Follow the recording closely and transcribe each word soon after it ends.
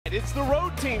It's the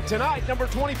road team tonight, number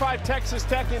 25 Texas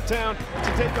Tech in town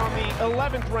to take on the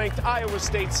 11th ranked Iowa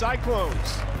State Cyclones.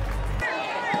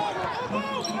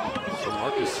 So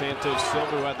Marcus Santos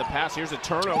Silva who had the pass. Here's a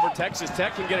turnover. Texas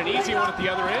Tech can get an easy one at the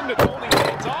other end. It only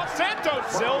fades off. Santos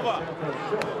Silva.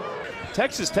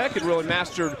 Texas Tech had really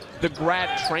mastered the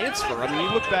grad transfer. I mean,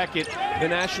 you look back at the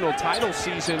national title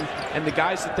season and the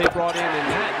guys that they brought in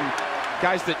that, and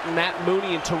guys that Matt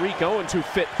Mooney and Tariq Owens who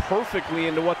fit perfectly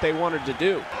into what they wanted to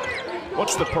do.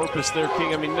 What's the purpose there,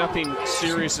 King? I mean, nothing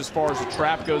serious as far as a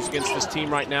trap goes against this team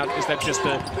right now. Is that just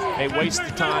a waste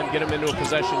of time, get them into a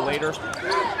possession later?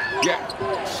 Yeah,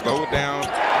 slow it down,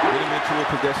 get them into a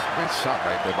possession. Great shot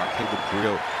right there by Caleb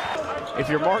Grill. If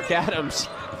you're Mark Adams,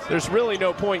 there's really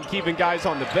no point in keeping guys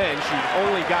on the bench. You've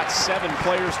only got 7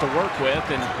 players to work with,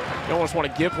 and you almost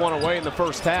want to give one away in the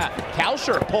first half.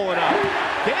 Kalsher pulling up.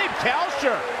 Gabe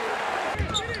Kalsher.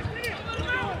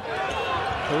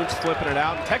 Coons flipping it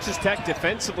out. Texas Tech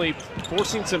defensively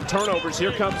forcing some turnovers.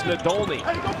 Here comes Nadolny.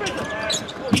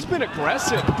 He's been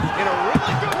aggressive in a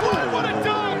really good one. What a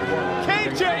dunk!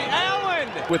 KJ Allen!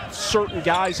 With certain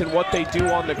guys and what they do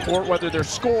on the court, whether they're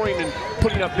scoring and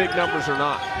putting up big numbers or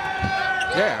not.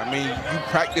 Yeah, I mean, you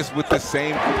practice with the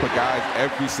same group of guys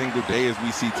every single day as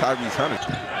we see Tyrese Hunter.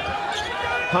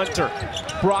 Hunter,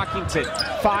 Brockington,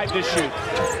 5 to shoot.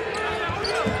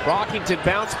 Brockington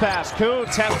bounce pass.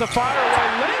 Coons has to fire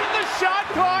away. Late in the shot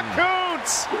clock,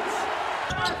 Coons.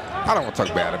 I don't want to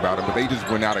talk bad about them, but they just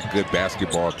went out a good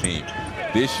basketball team.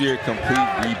 This year, complete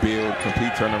rebuild,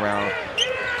 complete turnaround.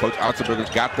 Coach Otterberger's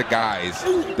got the guys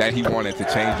that he wanted to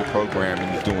change the program,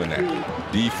 and he's doing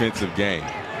that. Defensive game.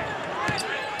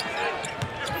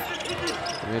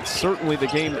 It's certainly the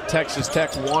game that Texas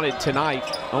Tech wanted tonight,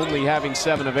 only having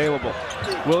 7 available.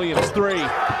 Williams 3.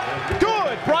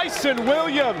 Good! Bryson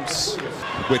Williams!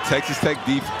 With Texas Tech's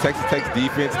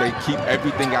defense, they keep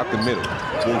everything out the middle.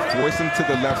 We'll force him to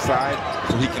the left side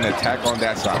so he can attack on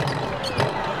that side.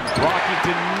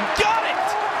 Brockington got it!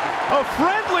 A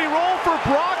friendly roll for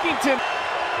Brockington.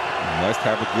 Must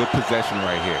have a good possession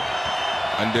right here.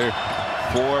 Under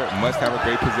 4, must have a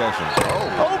great possession.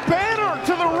 Oh, Banner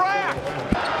to the rack!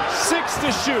 6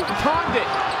 to shoot, Condit.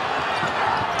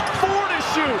 4 to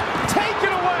shoot,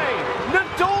 taken away.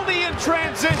 Nadolny in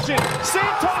transition.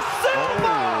 Santos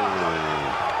Silva!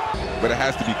 But it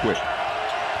has to be quick.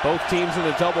 Both teams in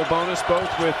the double bonus, both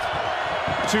with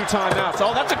 2 timeouts.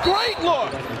 Oh, that's a great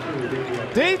look!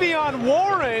 Davion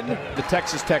Warren. The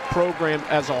Texas Tech program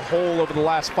as a whole over the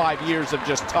last 5 years of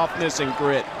just toughness and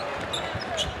grit.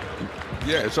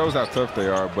 Yeah, it shows how tough they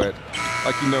are, but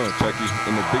like you know, Chucky,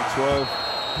 in the Big 12,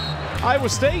 Iowa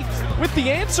State with the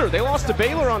answer. They lost to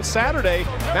Baylor on Saturday,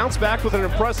 bounced back with an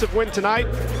impressive win tonight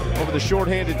over the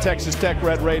shorthanded Texas Tech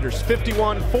Red Raiders,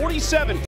 51-47.